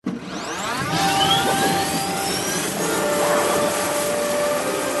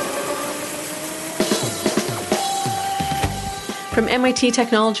From MIT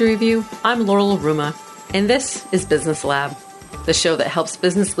Technology Review, I'm Laurel Ruma, and this is Business Lab, the show that helps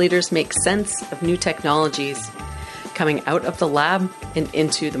business leaders make sense of new technologies coming out of the lab and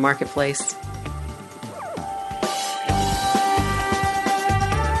into the marketplace.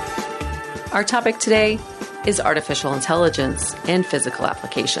 Our topic today is artificial intelligence and physical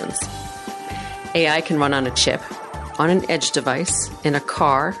applications. AI can run on a chip, on an edge device, in a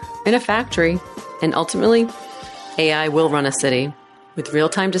car, in a factory, and ultimately, AI will run a city with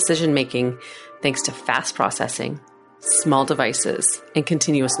real-time decision-making thanks to fast processing, small devices, and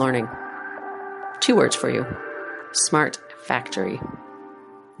continuous learning. 2 words for you: smart factory.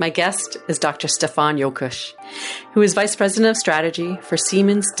 My guest is Dr. Stefan Jockusch, who is Vice President of Strategy for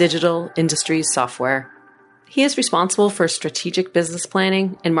Siemens Digital Industries Software. He is responsible for strategic business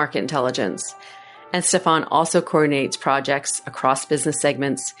planning and market intelligence. And Stefan also coordinates projects across business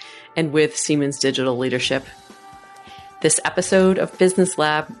segments and with Siemens Digital leadership. This episode of Business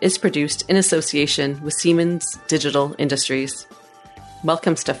Lab is produced in association with Siemens Digital Industries.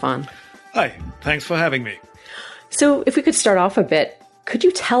 Welcome, Stefan. Hi, thanks for having me. So if we could start off a bit, could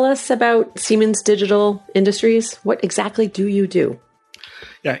you tell us about Siemens Digital Industries? What exactly do you do?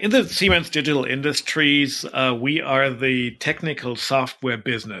 Yeah, in the Siemens Digital Industries, we are the technical software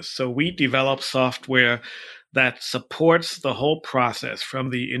business. So we develop software that supports the whole process from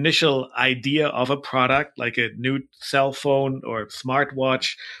the initial idea of a product, like a new cell phone or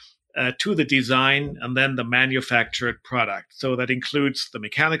smartwatch, to the design and then the manufactured product. So that includes the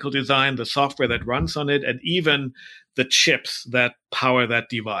mechanical design, the software that runs on it, and even the chips that power that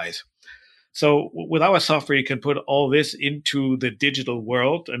device. So with our software, you can put all this into the digital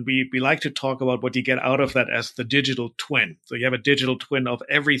world. And we like to talk about what you get out of that as the digital twin. So you have a digital twin of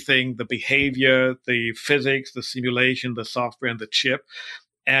everything: the behavior, the physics, the simulation, the software, and the chip.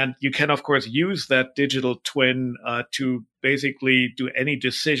 And you can, of course, use that digital twin to basically do any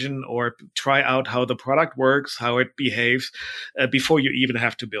decision or try out how the product works, how it behaves, before you even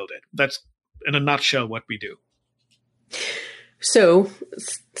have to build it. That's, in a nutshell, what we do. So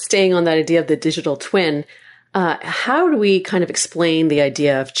staying on that idea of the digital twin, how do we kind of explain the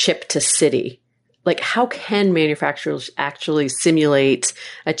idea of chip to city? Like, how can manufacturers actually simulate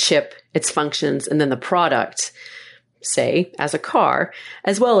a chip, its functions, and then the product, say, as a car,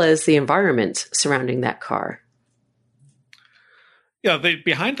 as well as the environment surrounding that car? Yeah,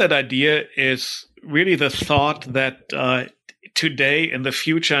 behind that idea is really the thought that today, in the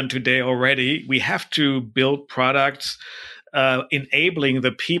future, and today already, we have to build products enabling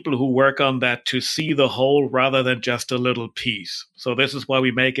the people who work on that to see the whole rather than just a little piece. So this is why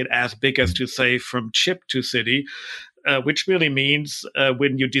we make it as big as to say from chip to city, which really means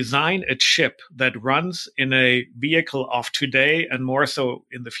when you design a chip that runs in a vehicle of today and more so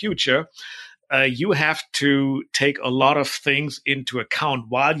in the future, you have to take a lot of things into account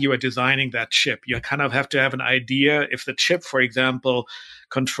while you are designing that chip. You kind of have to have an idea if the chip, for example,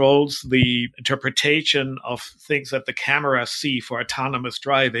 controls the interpretation of things that the cameras see for autonomous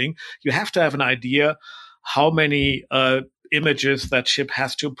driving. You have to have an idea how many images that chip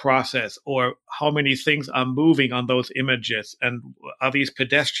has to process, or how many things are moving on those images. And are these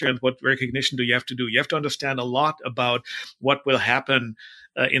pedestrians? What recognition do you have to do? You have to understand a lot about what will happen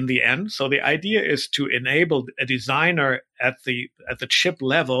in the end. So the idea is to enable a designer at the chip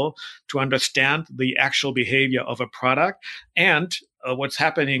level to understand the actual behavior of a product. And what's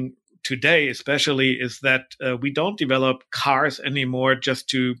happening today, especially, is that we don't develop cars anymore just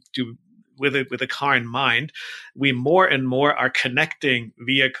to with a car in mind. We more and more are connecting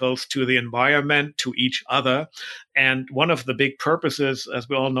vehicles to the environment, to each other. And one of the big purposes, as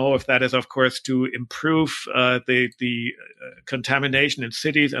we all know, of that is, of course, to improve the contamination in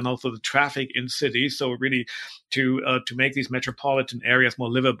cities and also the traffic in cities. So really to make these metropolitan areas more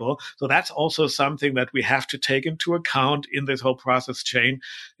livable. So that's also something that we have to take into account in this whole process chain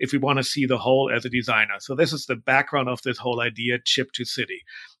if we want to see the whole as a designer. So this is the background of this whole idea, chip to city.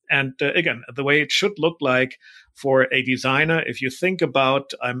 And again, the way it should look like for a designer, if you think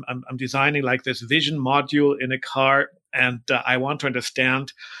about, I'm designing like this vision module in a car, and I want to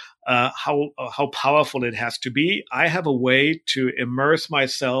understand how powerful it has to be. I have a way to immerse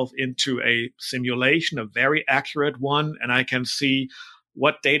myself into a simulation, a very accurate one, and I can see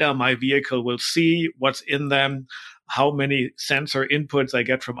what data my vehicle will see, what's in them, how many sensor inputs I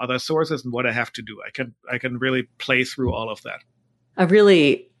get from other sources, and what I have to do. I can really play through all of that. I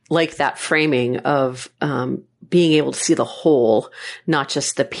really like that framing of being able to see the whole, not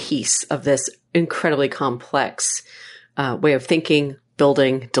just the piece of this incredibly complex way of thinking,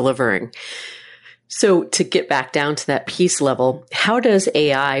 building, delivering. So to get back down to that piece level, how does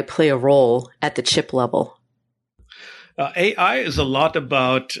AI play a role at the chip level? AI is a lot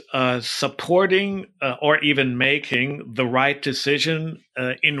about supporting or even making the right decision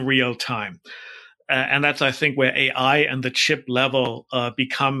in real time. And that's, I think, where AI and the chip level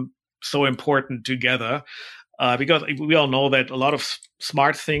become so important together. Because we all know that a lot of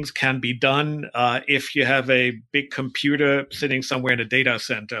smart things can be done if you have a big computer sitting somewhere in a data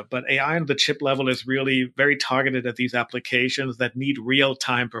center. But AI on the chip level is really very targeted at these applications that need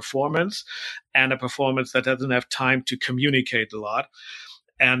real-time performance and a performance that doesn't have time to communicate a lot.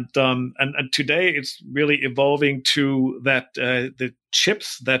 And today it's really evolving to that the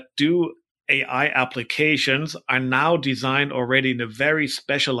chips that do AI applications are now designed already in a very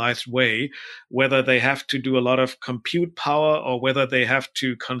specialized way, whether they have to do a lot of compute power or whether they have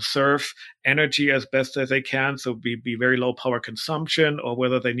to conserve energy as best as they can, so be very low power consumption, or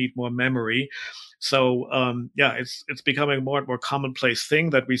whether they need more memory. So it's becoming a more and more commonplace thing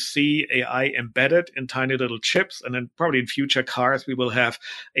that we see AI embedded in tiny little chips, and then probably in future cars we will have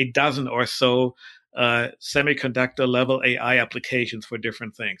a dozen or so semiconductor level AI applications for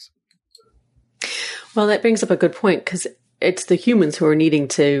different things. Well, that brings up a good point, because it's the humans who are needing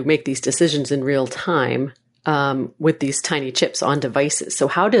to make these decisions in real time with these tiny chips on devices. So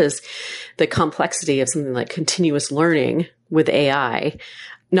how does the complexity of something like continuous learning with AI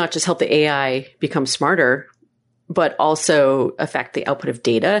not just help the AI become smarter, but also affect the output of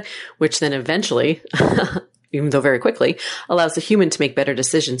data, which then eventually, even though very quickly, allows the human to make better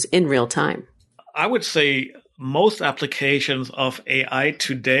decisions in real time? I would say most applications of AI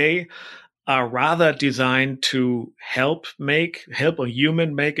today are rather designed to help a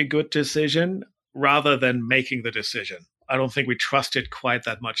human make a good decision rather than making the decision. I don't think we trust it quite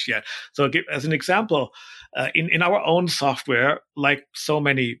that much yet. So as an example, in our own software, like so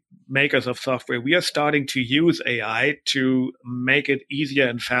many makers of software, we are starting to use AI to make it easier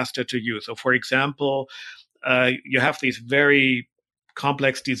and faster to use. So for example, you have these very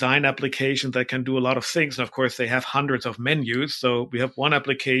complex design applications that can do a lot of things. And of course, they have hundreds of menus. So we have one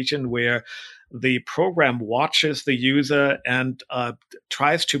application where the program watches the user and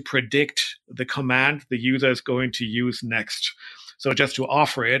tries to predict the command the user is going to use next. So just to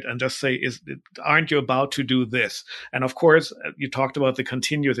offer it and just say, aren't you about to do this? And of course, you talked about the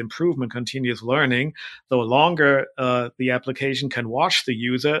continuous improvement, continuous learning. The longer the application can watch the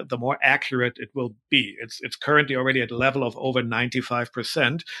user, the more accurate it will be. It's currently already at a level of over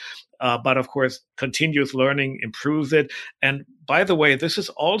 95%. But of course, continuous learning improves it. And by the way, this is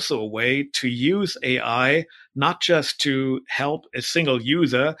also a way to use AI, not just to help a single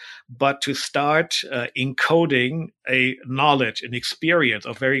user, but to start encoding a knowledge, an experience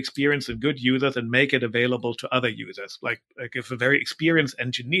of very experienced and good users and make it available to other users. Like if a very experienced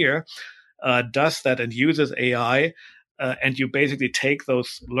engineer does that and uses AI, and you basically take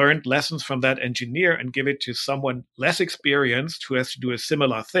those learned lessons from that engineer and give it to someone less experienced who has to do a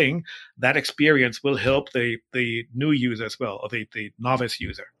similar thing, that experience will help the new user as well, or the novice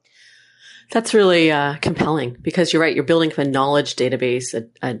user. That's really compelling, because you're right. You're building a knowledge database,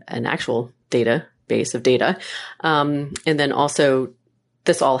 an actual database of data. And then also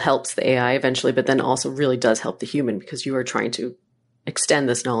this all helps the AI eventually, but then also really does help the human, because you are trying to extend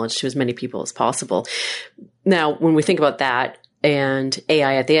this knowledge to as many people as possible. Now, when we think about that and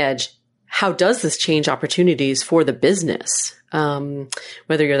AI at the edge, how does this change opportunities for the business,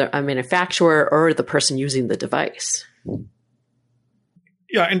 whether you're a manufacturer or the person using the device?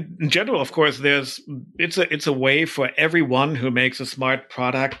 Yeah, in general, of course, it's a way for everyone who makes a smart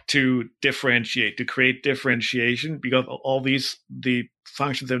product to differentiate, to create differentiation, because all the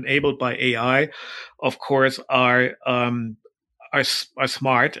functions enabled by AI, of course, are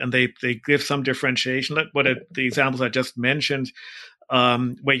smart, and they give some differentiation. The examples I just mentioned,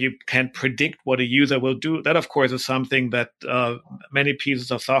 where you can predict what a user will do, that of course is something that many pieces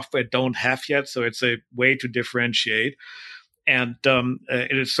of software don't have yet. So it's a way to differentiate. And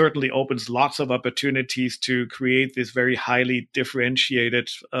it certainly opens lots of opportunities to create these very highly differentiated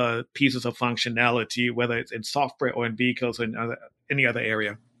pieces of functionality, whether it's in software or in vehicles or in any other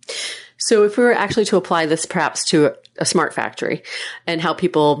area. So if we were actually to apply this perhaps to a smart factory, and how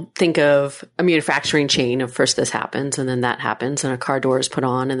people think of a manufacturing chain of first this happens and then that happens and a car door is put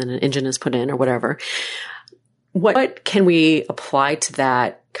on and then an engine is put in or whatever, what can we apply to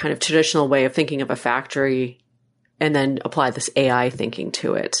that kind of traditional way of thinking of a factory and then apply this AI thinking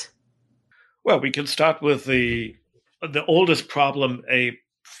to it? Well, we can start with the oldest problem a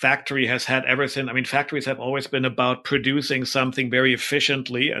factory has had ever since. I mean, factories have always been about producing something very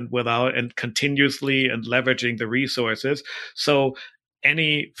efficiently and continuously and leveraging the resources. So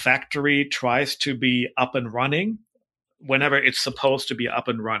any factory tries to be up and running whenever it's supposed to be up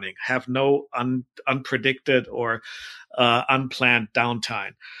and running, have no unpredicted or unplanned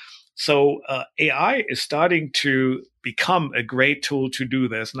downtime. So AI is starting to become a great tool to do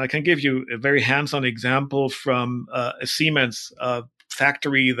this. And I can give you a very hands-on example from a Siemens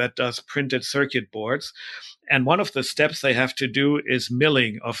factory that does printed circuit boards. And one of the steps they have to do is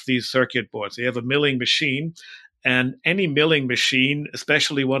milling of these circuit boards. They have a milling machine. And any milling machine,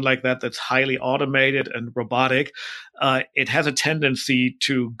 especially one like that that's highly automated and robotic, it has a tendency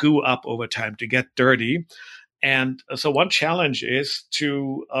to goo up over time, to get dirty. And so one challenge is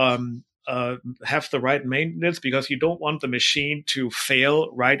to have the right maintenance, because you don't want the machine to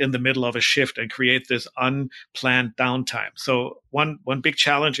fail right in the middle of a shift and create this unplanned downtime. So one big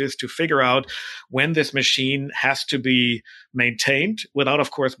challenge is to figure out when this machine has to be maintained without,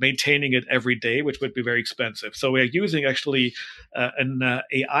 of course, maintaining it every day, which would be very expensive. So we're using actually an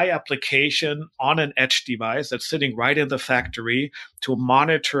AI application on an edge device that's sitting right in the factory to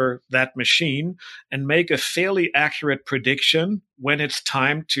monitor that machine and make a fairly accurate prediction when it's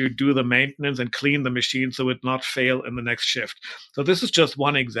time to do the maintenance and clean the machine so it not fail in the next shift. So this is just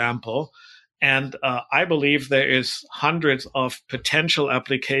one example. And I believe there is hundreds of potential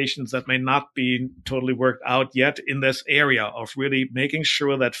applications that may not be totally worked out yet in this area of really making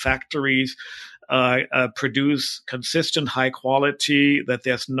sure that factories produce consistent high quality, that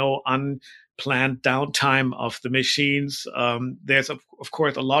there's no unplanned downtime of the machines. There's, of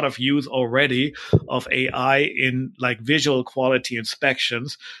course, a lot of use already of AI in like visual quality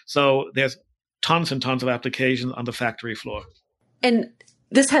inspections. So there's tons and tons of applications on the factory floor. And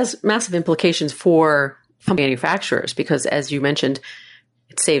this has massive implications for manufacturers because, as you mentioned,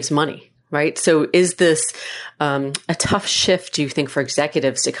 it saves money, right? So is this a tough shift, do you think, for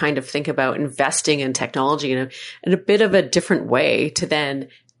executives to kind of think about investing in technology in a bit of a different way to then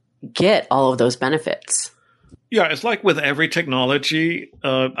get all of those benefits? Yeah, it's like with every technology.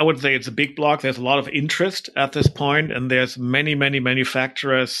 I would say it's a big block. There's a lot of interest at this point, and there's many, many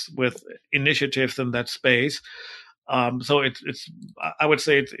manufacturers with initiatives in that space. So it's I would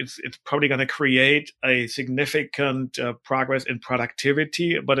say it's probably going to create a significant progress in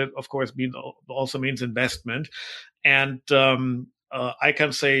productivity, but it of course also means investment. And I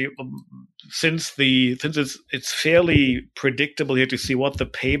can say since it's fairly predictable here to see what the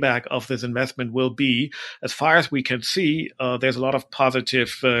payback of this investment will be, as far as we can see, there's a lot of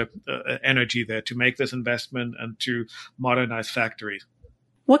positive energy there to make this investment and to modernize factories.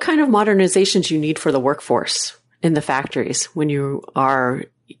 What kind of modernization do you need for the workforce in the factories when you are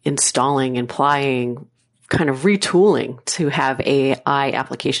installing and applying, kind of retooling to have AI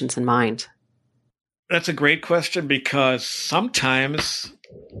applications in mind? That's a great question, because sometimes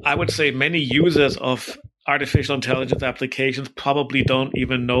I would say many users of artificial intelligence applications probably don't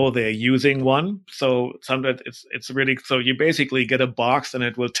even know they're using one. So sometimes it's really, so you basically get a box and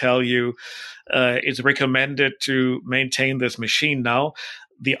it will tell you it's recommended to maintain this machine now.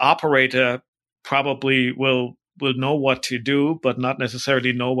 The operator probably will know what to do, but not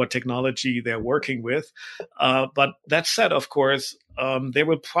necessarily know what technology they're working with. But that said, of course, there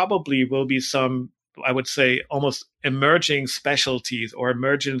will be some, I would say, almost emerging specialties or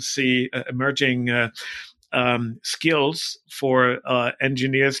emerging skills for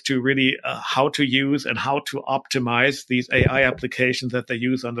engineers to really how to use and how to optimize these AI applications that they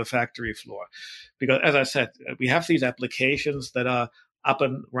use on the factory floor. Because as I said, we have these applications that are up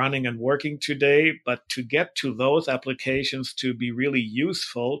and running and working today, but to get to those applications to be really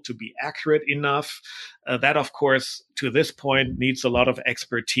useful, to be accurate enough, that of course to this point needs a lot of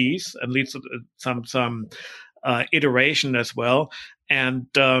expertise and needs some iteration as well. And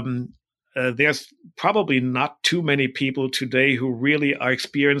there's probably not too many people today who really are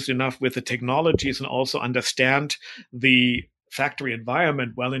experienced enough with the technologies and also understand the factory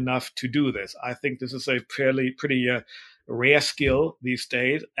environment well enough to do this. I think this is a pretty rare skill these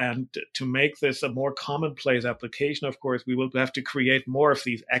days. And to make this a more commonplace application, of course, we will have to create more of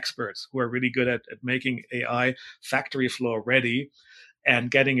these experts who are really good at making AI factory floor ready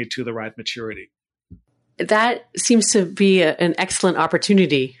and getting it to the right maturity. That seems to be an excellent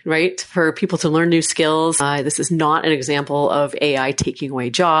opportunity, right, for people to learn new skills. This is not an example of AI taking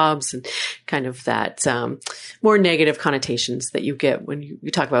away jobs and kind of that more negative connotations that you get when you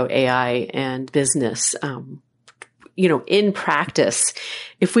talk about AI and business. In practice,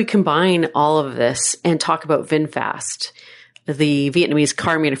 if we combine all of this and talk about VinFast, the Vietnamese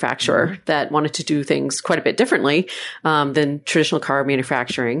car manufacturer that wanted to do things quite a bit differently than traditional car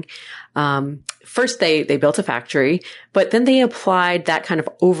manufacturing. First, they built a factory, but then they applied that kind of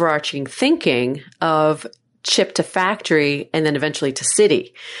overarching thinking of chip to factory and then eventually to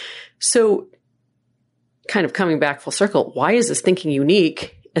city. So kind of coming back full circle, why is this thinking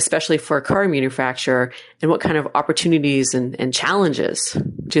unique, especially for a car manufacturer, and what kind of opportunities and challenges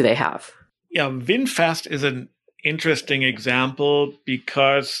do they have? Yeah, VinFast is an interesting example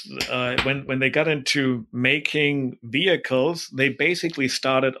because when they got into making vehicles, they basically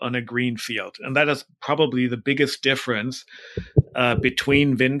started on a green field. And that is probably the biggest difference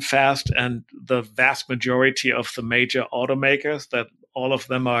between VinFast and the vast majority of the major automakers, that all of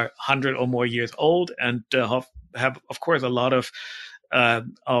them are 100 or more years old and have, of course, a lot of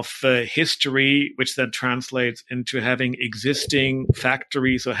history, which then translates into having existing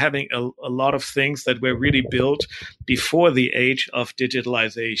factories or having a lot of things that were really built before the age of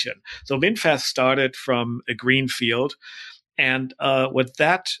digitalization. So VinFast started from a green field. And with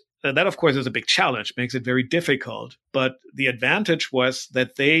that, of course, is a big challenge, makes it very difficult. But the advantage was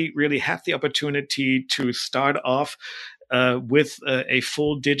that they really had the opportunity to start off with a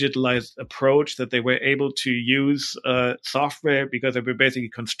full digitalized approach, that they were able to use software because they were basically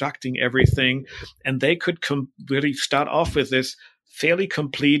constructing everything. And they could really start off with this fairly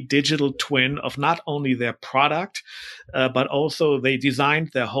complete digital twin of not only their product, but also they designed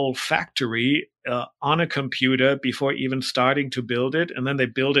their whole factory on a computer before even starting to build it. And then they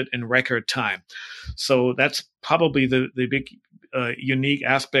build it in record time. So that's probably the big unique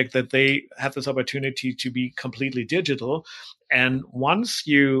aspect, that they have this opportunity to be completely digital. And once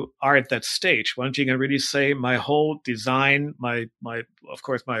you are at that stage, once you can really say my whole design, my of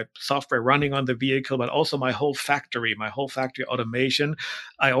course my software running on the vehicle, but also my whole factory automation,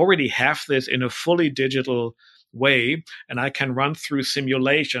 I already have this in a fully digital way, and I can run through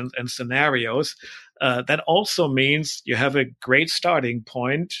simulations and scenarios. That also means you have a great starting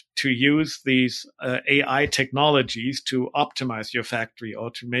point to use these AI technologies to optimize your factory, or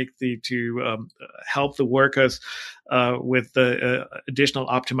to help the workers with the additional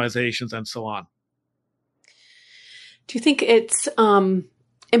optimizations and so on. Do you think it's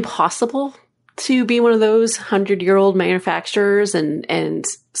impossible to be one of those 100-year-old manufacturers and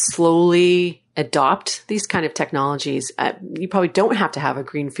slowly adopt these kind of technologies? You probably don't have to have a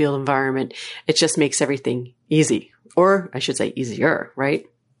greenfield environment. It just makes everything easy, or I should say easier, right?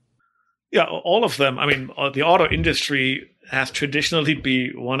 Yeah, all of them. I mean, the auto industry has traditionally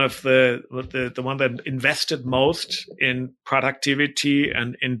been one of the one that invested most in productivity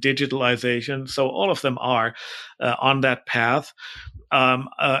and in digitalization. So all of them are on that path,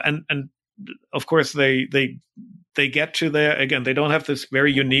 and of course they get to there. Again, they don't have this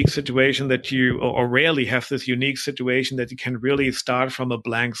very unique situation that or rarely have this unique situation that you can really start from a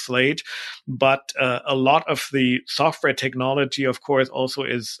blank slate. But a lot of the software technology, of course, also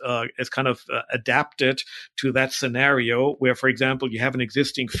is kind of adapted to that scenario where, for example, you have an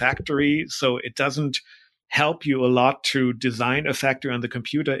existing factory, so it doesn't help you a lot to design a factory on the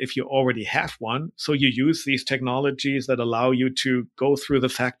computer if you already have one. So you use these technologies that allow you to go through the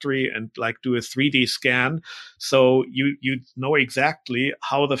factory and like do a 3D scan. So you know exactly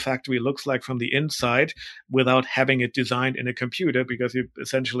how the factory looks like from the inside without having it designed in a computer, because you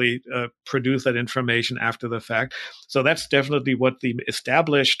essentially produce that information after the fact. So that's definitely what the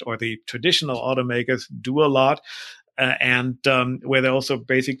established or the traditional automakers do a lot. And where they also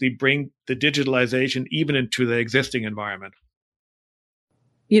basically bring the digitalization even into the existing environment.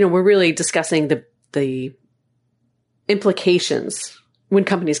 You know, we're really discussing the implications when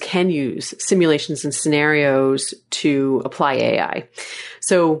companies can use simulations and scenarios to apply AI.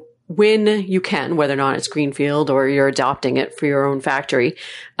 So when you can, whether or not it's greenfield or you're adopting it for your own factory,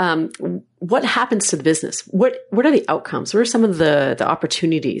 what happens to the business? What are the outcomes? What are some of the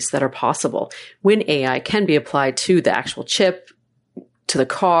opportunities that are possible when AI can be applied to the actual chip, to the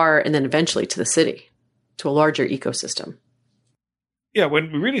car, and then eventually to the city, to a larger ecosystem? Yeah,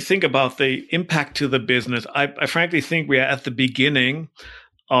 when we really think about the impact to the business, I frankly think we are at the beginning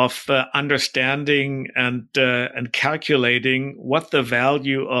of understanding and calculating what the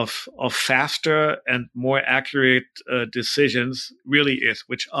value of faster and more accurate decisions really is,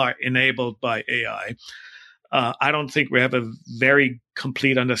 which are enabled by AI. I don't think we have a very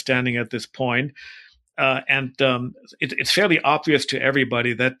complete understanding at this point. And it's fairly obvious to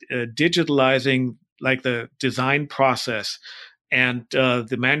everybody that digitalizing like the design process and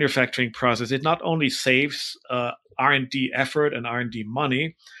the manufacturing process, it not only saves R&D effort and R&D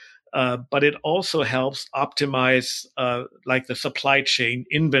money, but it also helps optimize like the supply chain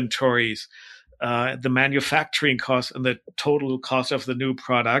inventories, the manufacturing costs, and the total cost of the new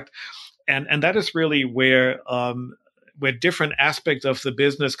product. And that is really where different aspects of the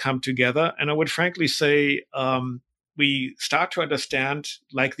business come together. And I would frankly say we start to understand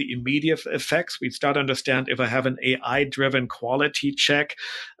like the immediate effects. We start to understand if I have an AI-driven quality check,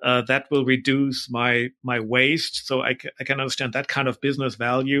 that will reduce my waste. So I can understand that kind of business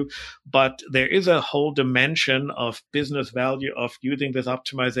value. But there is a whole dimension of business value of using this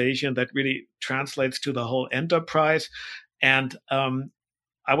optimization that really translates to the whole enterprise. And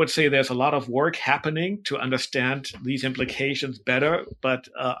I would say there's a lot of work happening to understand these implications better, but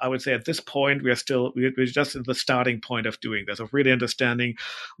I would say at this point we're just at the starting point of doing this, of really understanding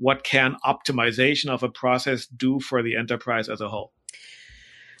what can optimization of a process do for the enterprise as a whole.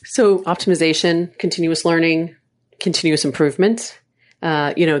 So optimization, continuous learning, continuous improvement.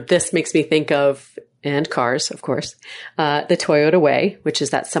 This makes me think of, and cars, of course, the Toyota Way, which is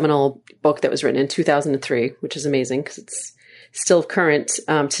that seminal book that was written in 2003, which is amazing because it's still current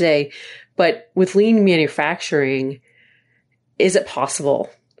today. But with lean manufacturing, is it possible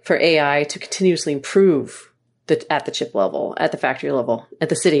for AI to continuously improve at the chip level, at the factory level, at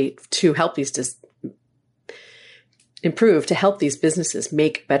the city, to help these to help these businesses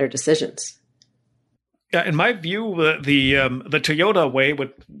make better decisions? Yeah, in my view, the Toyota Way,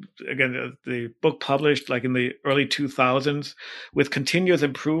 the book published like in the early 2000s, with continuous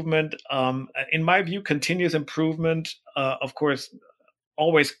improvement. In my view, continuous improvement, of course,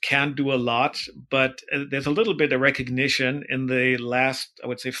 always can do a lot, but there's a little bit of recognition in the last, I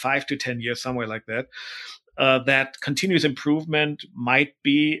would say, 5 to 10 years, somewhere like that. That continuous improvement might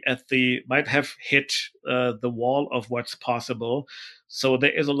have hit the wall of what's possible. So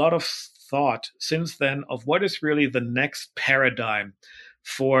there is a lot of thought since then of what is really the next paradigm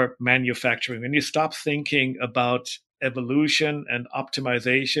for manufacturing. When you stop thinking about evolution and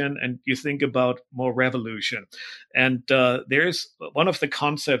optimization and you think about more revolution. And there's one of the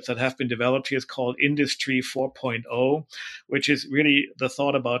concepts that have been developed here is called Industry 4.0, which is really the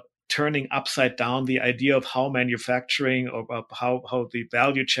thought about turning upside down the idea of how manufacturing or how the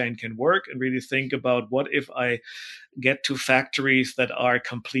value chain can work, and really think about what if I get to factories that are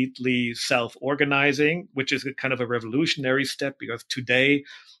completely self-organizing, which is a kind of a revolutionary step, because today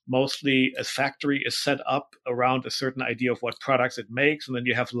mostly a factory is set up around a certain idea of what products it makes, and then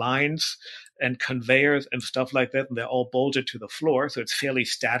you have lines and conveyors and stuff like that, and they're all bolted to the floor, so it's fairly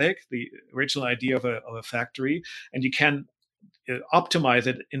static, the original idea of a factory, and you can optimize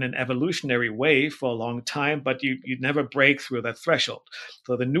it in an evolutionary way for a long time, but you never break through that threshold.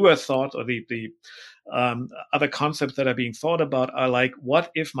 So the newer thought, or the other concepts that are being thought about, are like,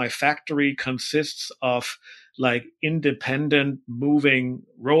 what if my factory consists of like independent moving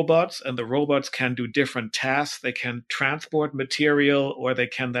robots, and the robots can do different tasks. They can transport material, or they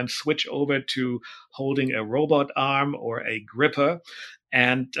can then switch over to holding a robot arm or a gripper.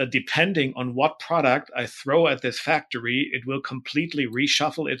 And depending on what product I throw at this factory, it will completely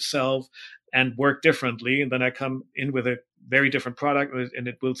reshuffle itself and work differently. And then I come in with a very different product, and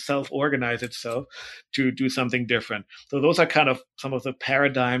it will self-organize itself to do something different. So those are kind of some of the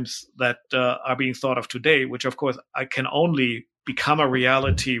paradigms that are being thought of today, which of course I can only become a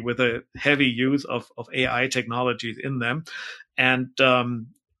reality with a heavy use of AI technologies in them. And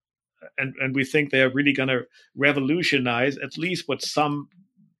we think they're really going to revolutionize at least what some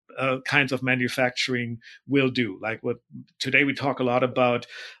kinds of manufacturing will do. Like what today we talk a lot about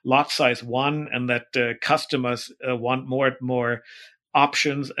lot size 1, and that customers want more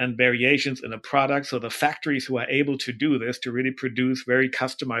options and variations in a product. So the factories who are able to do this, to really produce very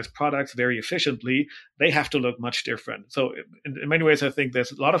customized products very efficiently, they have to look much different. So in many ways, I think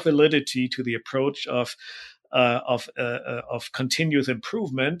there's a lot of validity to the approach of continuous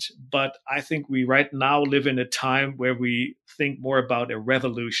improvement, but I think we right now live in a time where we think more about a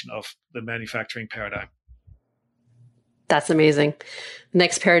revolution of the manufacturing paradigm. That's amazing. The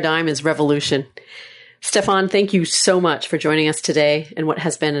next paradigm is revolution. Stefan, thank you so much for joining us today in what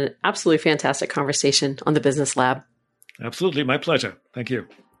has been an absolutely fantastic conversation on the Business Lab. Absolutely, my pleasure. Thank you.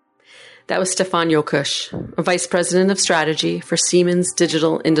 That was Stefan Jockusch, Vice President of Strategy for Siemens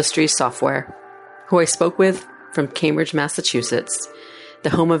Digital Industries Software, who I spoke with from Cambridge, Massachusetts,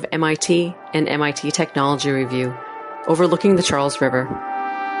 the home of MIT and MIT Technology Review, overlooking the Charles River.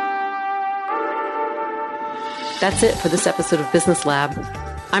 That's it for this episode of Business Lab.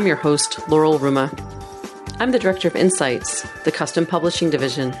 I'm your host, Laurel Ruma. I'm the Director of Insights, the custom publishing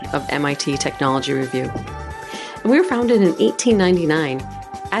division of MIT Technology Review. And we were founded in 1899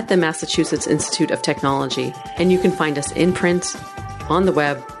 at the Massachusetts Institute of Technology, and you can find us in print, on the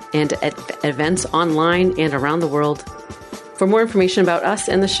web, and at events online and around the world. For more information about us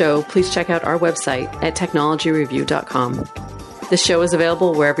and the show, please check out our website at technologyreview.com. This show is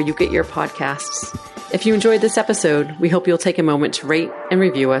available wherever you get your podcasts. If you enjoyed this episode, we hope you'll take a moment to rate and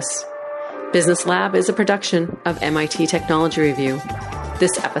review us. Business Lab is a production of MIT Technology Review.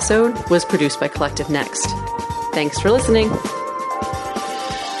 This episode was produced by Collective Next. Thanks for listening.